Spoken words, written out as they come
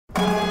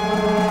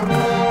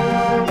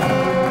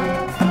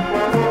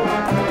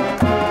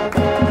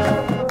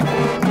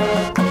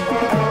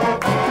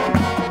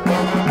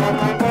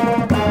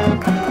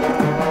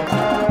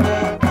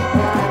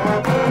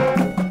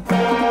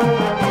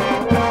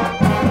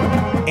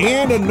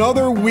And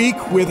another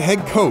week with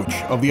head coach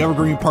of the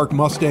Evergreen Park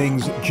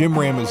Mustangs, Jim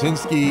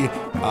Ramazinski.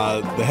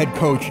 The head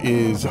coach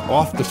is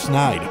off the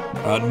snide,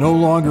 no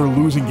longer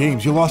losing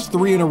games. You lost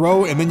 3 in a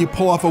row, and then you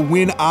pull off a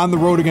win on the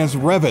road against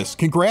Reavis.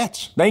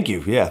 Congrats. Thank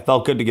you. Yeah,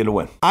 felt good to get a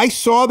win. I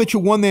saw that you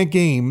won that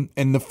game,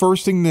 and the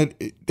first thing that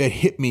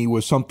hit me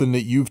was something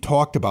that you've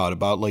talked about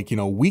like,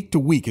 week to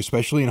week,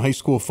 especially in high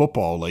school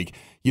football. Like,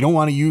 you don't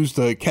want to use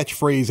the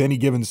catchphrase any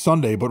given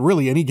Sunday, but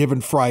really any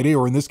given Friday,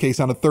 or in this case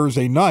on a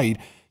Thursday night,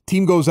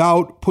 team goes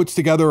out, puts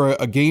together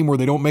a game where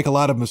they don't make a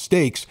lot of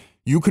mistakes,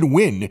 you could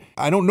win.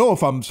 I don't know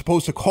if I'm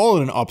supposed to call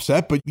it an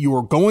upset, but you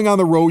were going on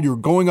the road, you were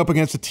going up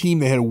against a team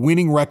that had a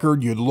winning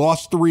record, you had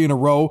lost 3 in a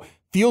row.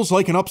 Feels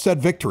like an upset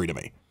victory to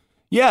me.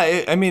 Yeah,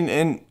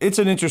 and it's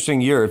an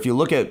interesting year. If you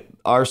look at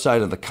our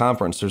side of the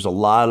conference, there's a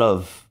lot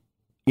of,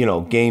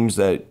 games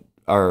that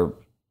are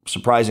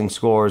surprising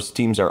scores.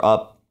 Teams are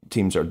up,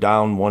 teams are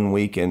down one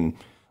week, and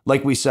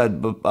like I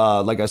said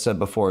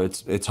before,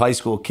 it's high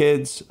school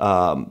kids.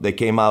 They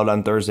came out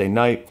on Thursday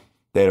night.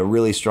 They had a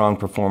really strong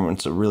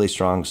performance, a really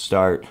strong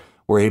start.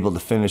 We're able to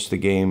finish the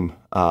game,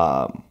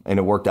 and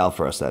it worked out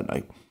for us that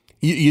night.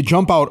 You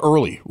jump out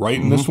early, right,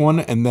 in this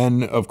one, and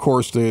then, of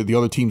course, the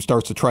other team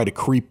starts to try to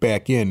creep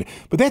back in.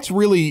 But that's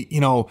really,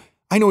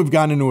 I know we've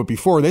gotten into it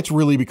before, that's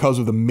really because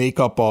of the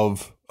makeup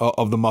of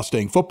the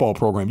Mustang football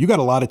program. You got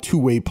a lot of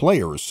two-way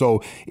players,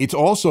 so it's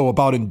also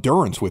about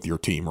endurance with your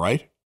team,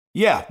 right?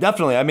 Yeah,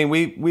 definitely. I mean,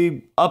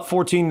 we up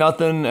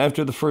 14-0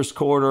 after the first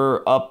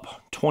quarter,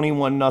 up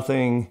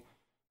 21-0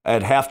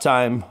 at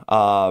halftime.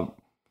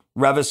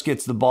 Reavis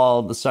gets the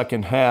ball the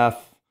second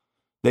half.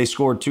 They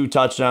scored 2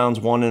 touchdowns,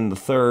 one in the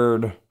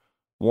third,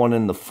 one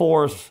in the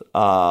fourth.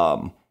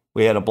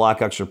 We had a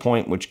block extra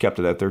point, which kept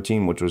it at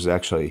 13, which was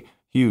actually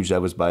huge.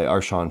 That was by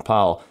Arshawn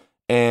Powell.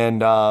 And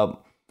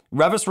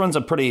Reavis runs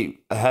a pretty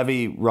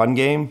heavy run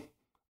game,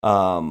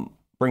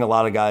 bring a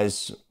lot of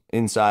guys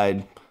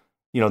inside.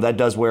 That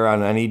does wear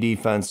on any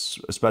defense,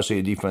 especially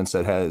a defense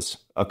that has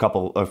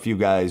a few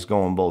guys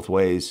going both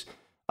ways.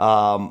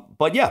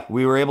 But yeah,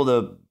 we were able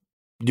to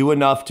do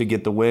enough to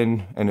get the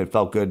win, and it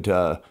felt good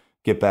to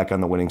get back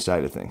on the winning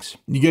side of things.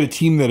 You get a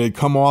team that had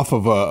come off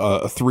of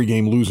a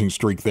 3-game losing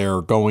streak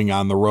there, going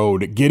on the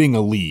road, getting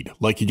a lead.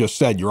 Like you just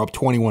said, you're up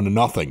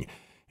 21-0.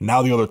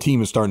 Now the other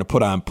team is starting to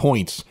put on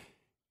points.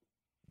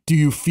 Do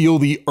you feel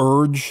the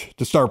urge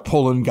to start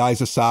pulling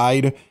guys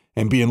aside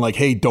and being like,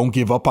 hey, don't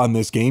give up on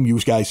this game. You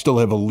guys still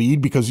have a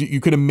lead? Because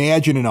you could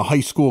imagine in a high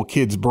school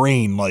kid's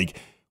brain, like,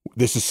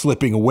 this is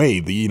slipping away.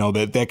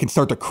 That can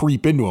start to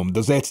creep into them.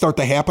 Does that start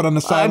to happen on the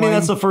sideline? I mean,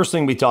 that's the first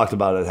thing we talked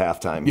about at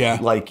halftime. Yeah.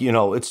 Like,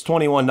 it's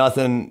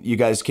 21-0. You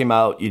guys came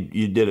out.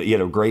 You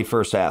had a great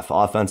first half.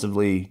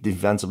 Offensively,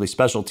 defensively,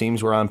 special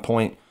teams were on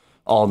point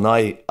all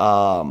night.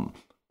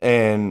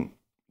 And,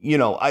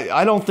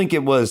 I don't think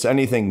it was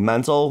anything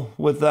mental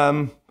with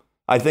them.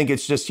 I think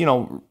it's just,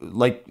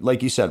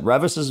 like you said,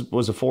 Reavis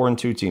was a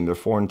 4-2 team. They're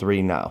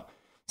 4-3 now.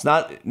 It's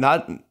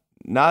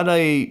not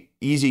a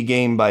easy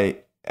game by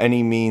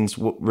any means,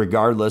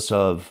 regardless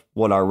of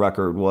what our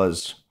record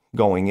was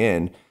going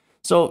in.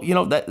 So,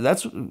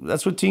 that's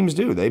what teams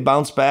do. They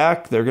bounce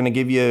back. They're going to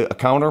give you a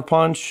counter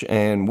punch,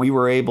 and we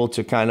were able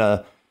to kind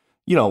of,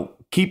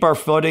 keep our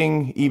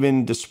footing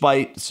even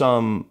despite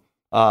some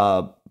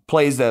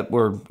plays that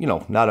were,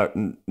 not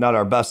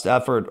our best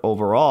effort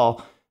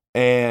overall,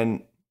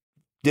 and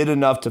did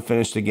enough to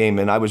finish the game.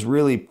 And I was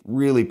really,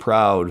 really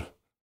proud,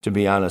 to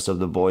be honest, of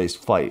the boys'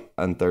 fight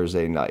on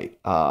Thursday night.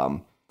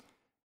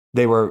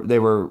 They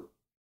were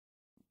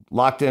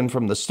locked in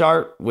from the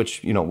start,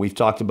 which, we've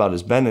talked about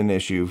has been an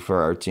issue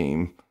for our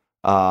team.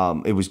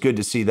 It was good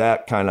to see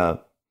that kind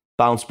of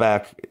bounce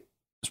back,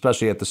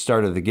 especially at the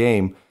start of the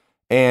game.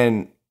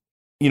 And,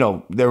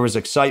 there was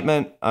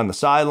excitement on the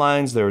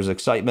sidelines. There was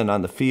excitement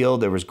on the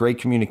field. There was great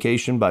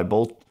communication by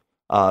both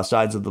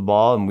sides of the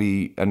ball, and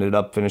we ended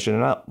up finishing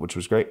it out, which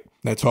was great.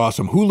 That's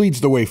awesome. Who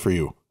leads the way for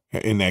you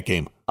in that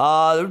game?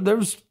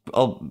 There's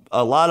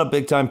a lot of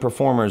big-time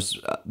performers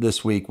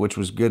this week, which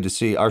was good to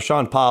see.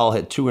 Arshawn Powell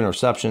had 2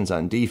 interceptions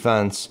on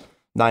defense,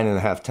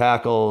 9.5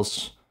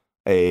 tackles,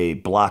 a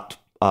blocked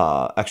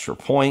extra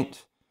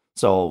point.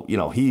 So,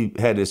 he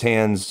had his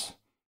hands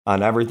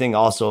on everything,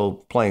 also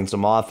playing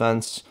some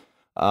offense.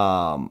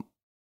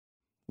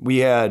 We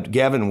had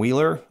Gavin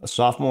Wheeler, a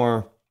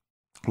sophomore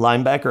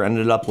linebacker,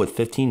 ended up with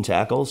 15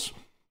 tackles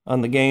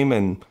on the game,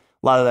 and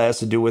a lot of that has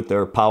to do with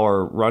their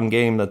power run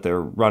game that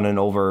they're running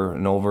over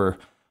and over.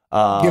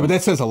 Yeah, but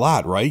that says a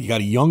lot, right? You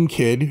got a young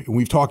kid, and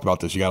we've talked about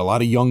this. You got a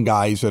lot of young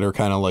guys that are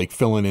kind of like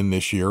filling in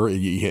this year.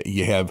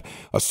 You have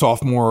a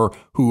sophomore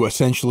who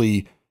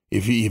essentially,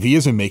 if he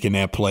isn't making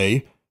that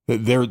play,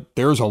 they're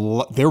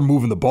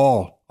moving the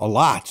ball a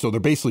lot. So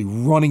they're basically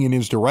running in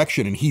his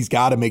direction, and he's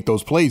got to make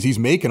those plays. He's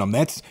making them.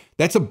 That's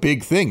a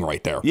big thing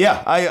right there.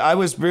 Yeah, I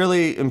was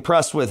really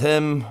impressed with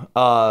him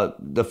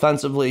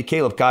defensively.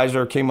 Caleb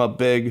Kaiser came up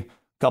big a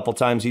couple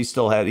times. He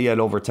had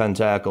over 10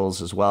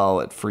 tackles as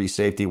well at free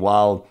safety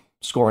while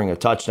scoring a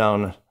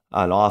touchdown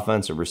on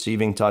offense, a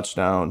receiving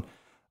touchdown.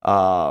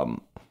 Yeah,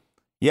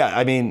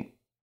 I mean,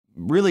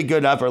 really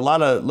good effort.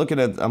 I'm looking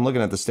at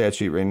the stat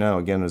sheet right now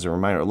again as a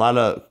reminder. A lot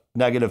of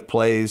negative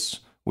plays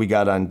we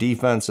got on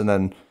defense, and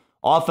then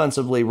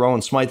offensively,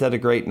 Rowan Smythe had a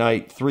great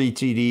night. 3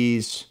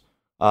 TDs,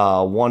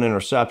 1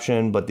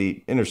 interception, but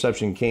the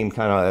interception came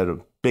kind of at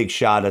a big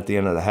shot at the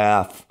end of the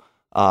half.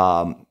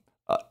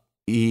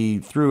 He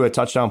threw a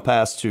touchdown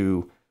pass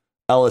to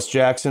Ellis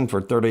Jackson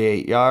for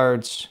 38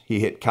 yards. He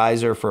hit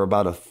Kaiser for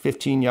about a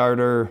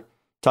 15-yarder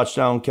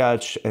touchdown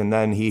catch, and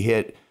then he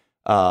hit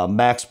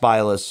Max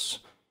Bilas,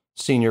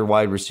 senior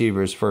wide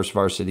receiver's first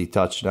varsity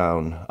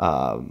touchdown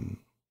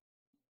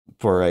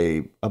for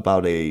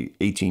about a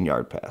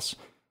 18-yard pass.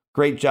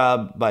 Great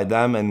job by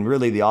them, and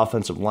really the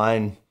offensive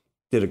line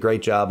did a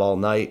great job all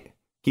night,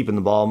 keeping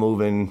the ball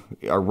moving.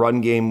 Our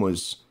run game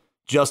was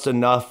just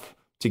enough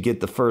to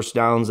get the first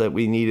downs that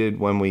we needed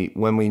when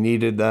we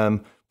needed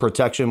them.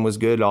 Protection was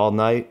good all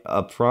night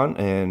up front,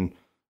 and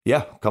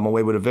yeah, come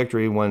away with a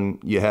victory when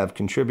you have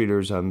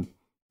contributors on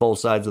both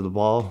sides of the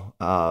ball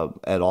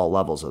at all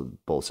levels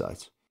of both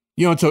sides.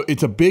 You know,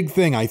 it's a big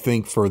thing, I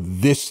think, for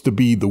this to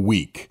be the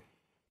week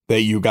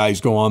that you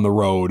guys go on the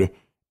road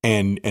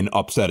and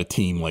upset a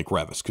team like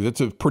Reavis, because it's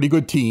a pretty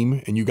good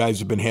team, and you guys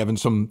have been having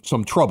some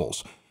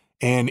troubles.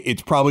 And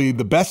it's probably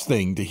the best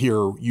thing to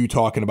hear you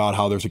talking about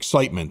how there's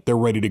excitement. They're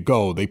ready to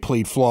go. They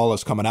played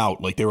flawless coming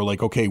out. Like, they were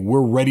like, okay,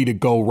 we're ready to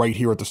go right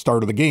here at the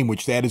start of the game,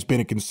 which that has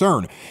been a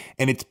concern.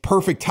 And it's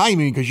perfect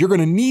timing because you're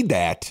going to need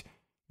that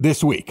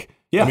this week.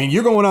 Yeah. I mean,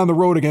 you're going on the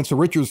road against a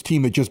Richards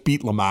team that just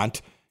beat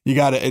Lamont. They've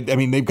got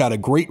a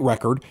great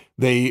record.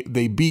 They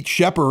beat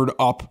Shepherd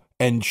up,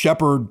 and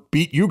Shepherd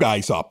beat you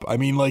guys up. I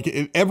mean,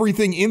 like,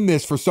 everything in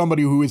this for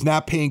somebody who is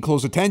not paying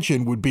close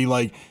attention would be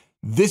like,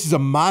 this is a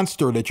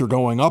monster that you're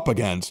going up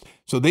against,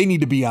 so they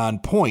need to be on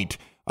point.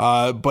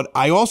 But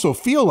I also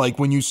feel like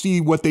when you see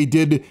what they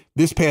did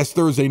this past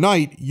Thursday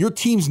night, your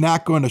team's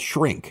not going to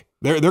shrink.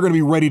 They're going to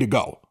be ready to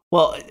go.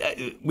 Well,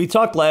 we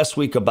talked last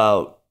week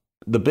about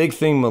the big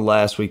thing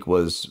last week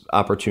was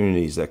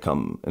opportunities that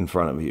come in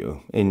front of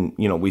you. And,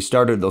 you know, we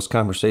started those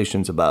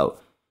conversations about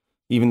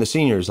even the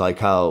seniors, like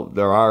how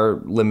there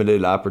are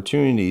limited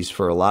opportunities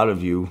for a lot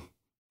of you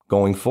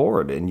going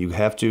forward. And you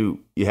have to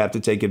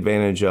take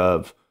advantage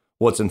of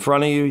what's in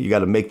front of you. You got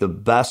to make the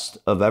best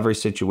of every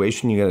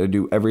situation. You got to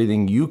do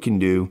everything you can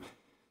do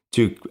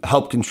to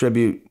help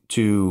contribute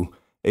to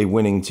a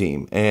winning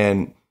team.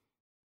 And,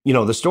 you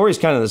know, the story is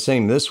kind of the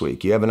same this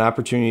week. You have an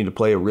opportunity to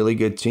play a really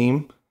good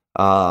team,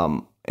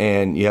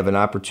 and you have an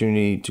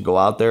opportunity to go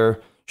out there,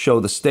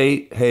 show the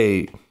state,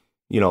 hey,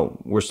 you know,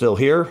 we're still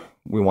here.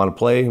 We want to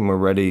play, and we're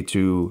ready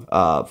to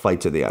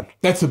fight to the end.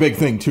 That's the big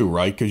thing too,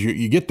 right? Because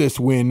you get this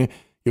win,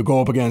 you'll go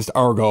up against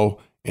Argo.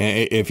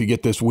 If you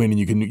get this win and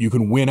you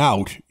can win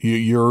out,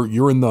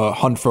 you're in the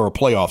hunt for a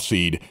playoff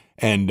seed,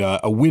 and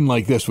a win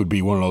like this would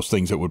be one of those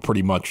things that would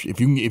pretty much,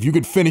 if you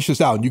could finish this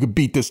out and you could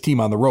beat this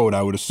team on the road,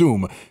 I would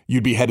assume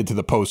you'd be headed to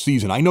the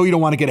postseason. I know you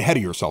don't want to get ahead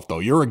of yourself though.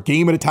 You're a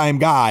game at a time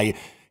guy.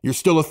 You're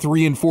still a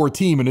 3-4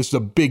 team, and this is a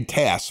big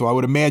task. So I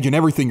would imagine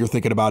everything you're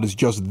thinking about is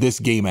just this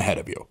game ahead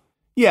of you.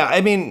 Yeah,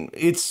 I mean,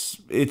 it's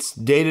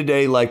day to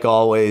day like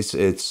always.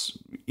 It's,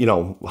 you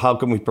know, how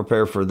can we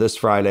prepare for this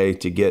Friday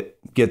to get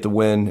the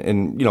win?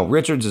 And, you know,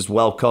 Richards is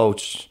well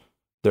coached.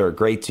 They're a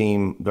great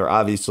team. They're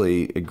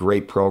obviously a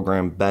great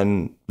program,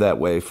 been that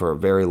way for a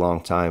very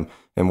long time,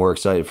 and we're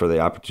excited for the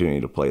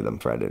opportunity to play them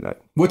Friday night.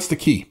 What's the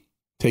key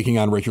taking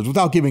on Richards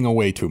without giving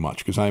away too much?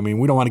 Because, I mean,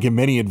 we don't want to give them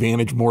any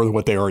advantage more than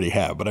what they already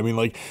have. But, I mean,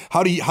 like,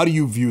 how do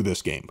you view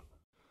this game?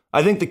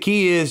 I think the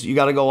key is you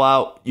got to go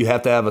out. You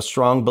have to have a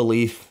strong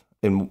belief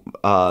in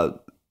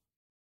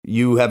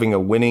you having a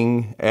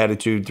winning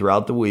attitude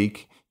throughout the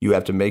week. You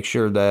have to make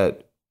sure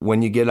that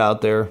when you get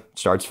out there, it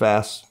starts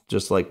fast,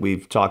 just like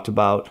we've talked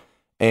about,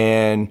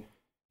 and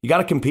you got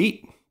to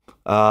compete.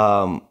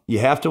 You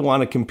have to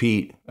want to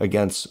compete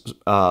against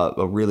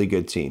a really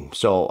good team.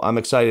 So I'm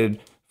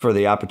excited for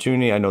the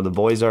opportunity. I know the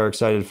boys are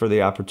excited for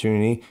the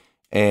opportunity,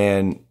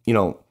 and, you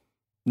know,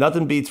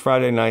 nothing beats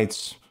Friday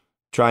nights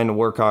trying to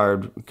work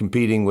hard,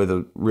 competing with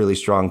a really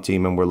strong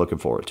team, and we're looking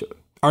forward to it.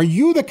 Are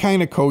you the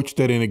kind of coach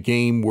that in a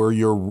game where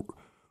you're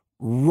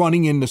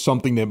running into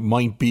something that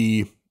might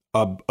be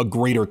a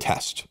greater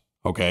test?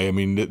 Okay, I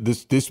mean,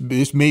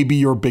 this may be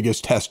your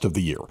biggest test of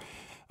the year.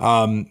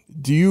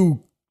 Do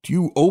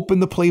you open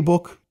the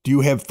playbook? Do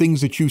you have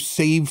things that you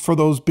save for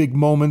those big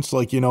moments?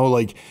 Like, you know,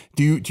 like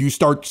do you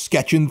start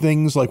sketching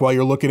things like while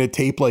you're looking at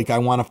tape? Like, I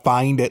want to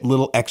find that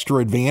little extra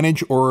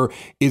advantage, or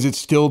is it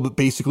still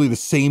basically the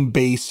same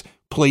base?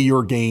 Play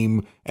your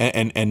game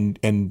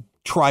and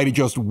try to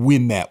just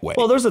win that way?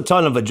 Well, there's a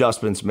ton of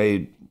adjustments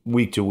made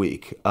week to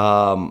week.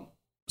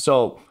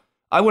 So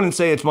I wouldn't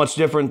say it's much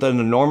different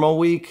than a normal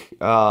week.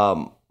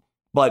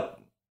 But,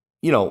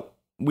 you know,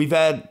 we've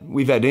had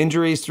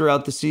injuries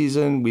throughout the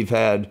season. We've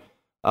had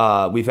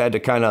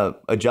to kind of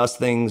adjust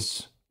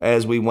things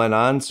as we went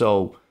on.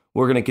 So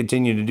we're going to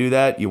continue to do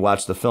that. You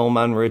watch the film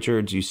on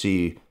Richards, you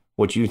see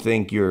what you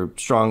think your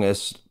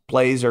strongest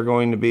plays are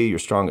going to be, your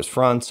strongest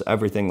fronts,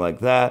 everything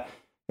like that.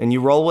 And you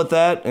roll with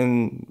that,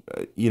 and,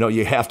 you know,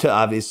 you have to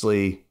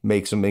obviously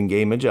make some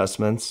in-game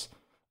adjustments.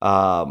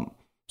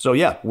 So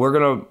yeah, we're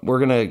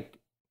gonna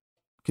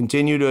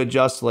continue to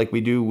adjust like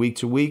we do week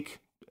to week.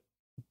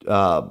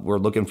 We're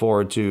looking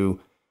forward to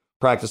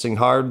practicing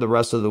hard the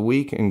rest of the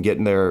week and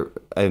getting there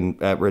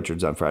at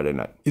Richards on Friday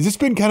night. Has this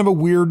been kind of a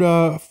weird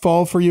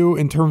fall for you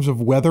in terms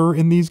of weather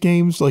in these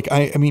games? Like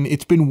I mean,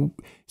 it's been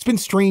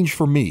strange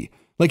for me.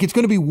 Like it's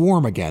going to be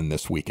warm again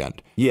this weekend.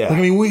 Yeah. Like,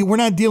 I mean, we're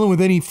not dealing with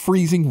any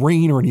freezing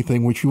rain or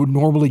anything, which you would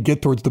normally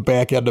get towards the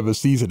back end of a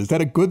season. Is that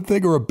a good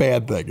thing or a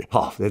bad thing?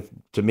 Oh,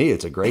 to me,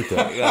 it's a great thing.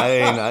 I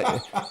mean,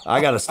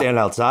 I got to stand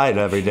outside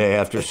every day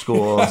after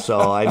school.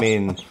 So, I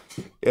mean,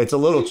 it's a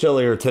little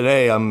chillier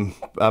today. I'm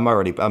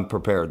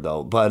prepared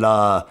though. But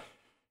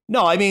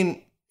no, I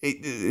mean,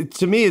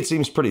 to me, it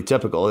seems pretty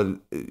typical.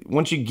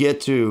 Once you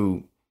get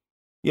to,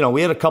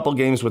 we had a couple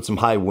games with some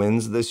high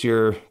winds this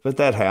year, but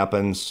that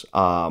happens.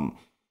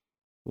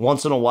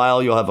 Once in a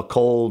while, you'll have a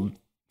cold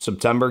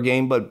September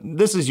game, but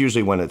this is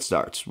usually when it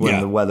starts,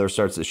 when the weather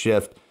starts to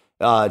shift.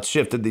 It's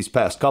shifted these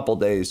past couple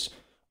days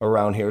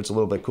around here. It's a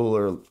little bit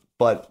cooler,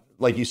 but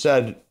like you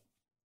said,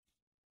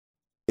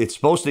 it's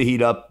supposed to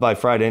heat up by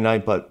Friday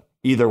night, but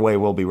either way,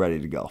 we'll be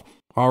ready to go.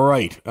 All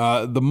right.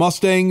 The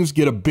Mustangs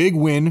get a big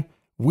win.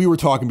 We were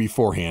talking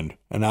beforehand,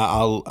 and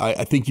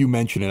I think you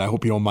mentioned it. I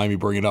hope you don't mind me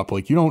bringing it up.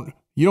 Like you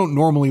don't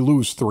normally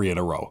lose 3 in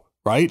a row.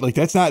 Right? Like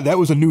that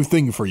was a new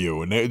thing for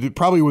you. And it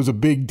probably was a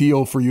big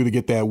deal for you to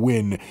get that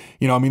win.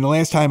 I mean, the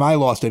last time I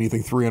lost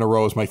anything 3 in a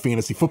row was my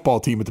fantasy football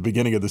team at the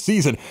beginning of the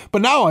season.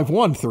 But now I've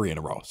won 3 in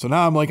a row. So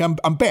now I'm like, I'm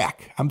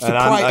back. I'm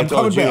surprised. I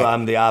told you back.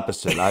 I'm the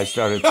opposite. I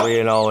started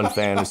 3-0 in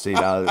fantasy.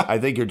 Now I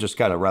think you're just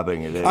kind of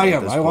rubbing it in. I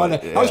am. I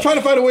was trying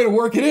to find a way to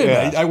work it in.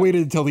 Yeah. I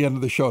waited until the end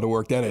of the show to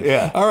work that in.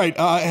 Yeah. All right.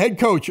 Head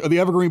coach of the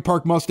Evergreen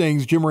Park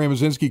Mustangs, Jim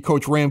Ramazinski.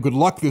 Coach Ram, good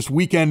luck this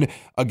weekend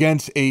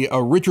against a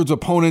Richards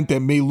opponent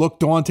that may look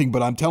daunting,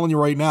 but I'm telling you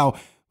right now,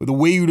 with the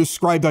way you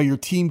described how your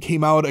team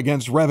came out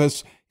against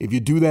Reavis, if you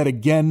do that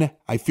again,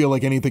 I feel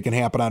like anything can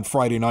happen on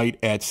Friday night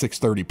at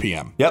 6:30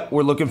 p.m. Yep,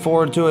 we're looking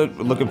forward to it.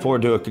 We're looking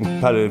forward to a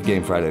competitive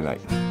game Friday night.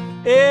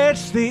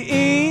 It's the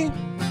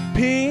EP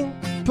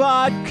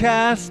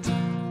Podcast.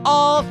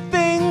 All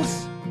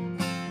things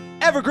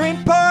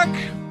Evergreen Park.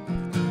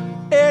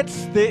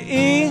 It's the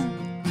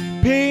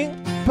EP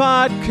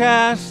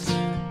Podcast.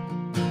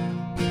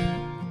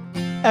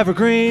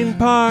 Evergreen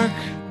Park.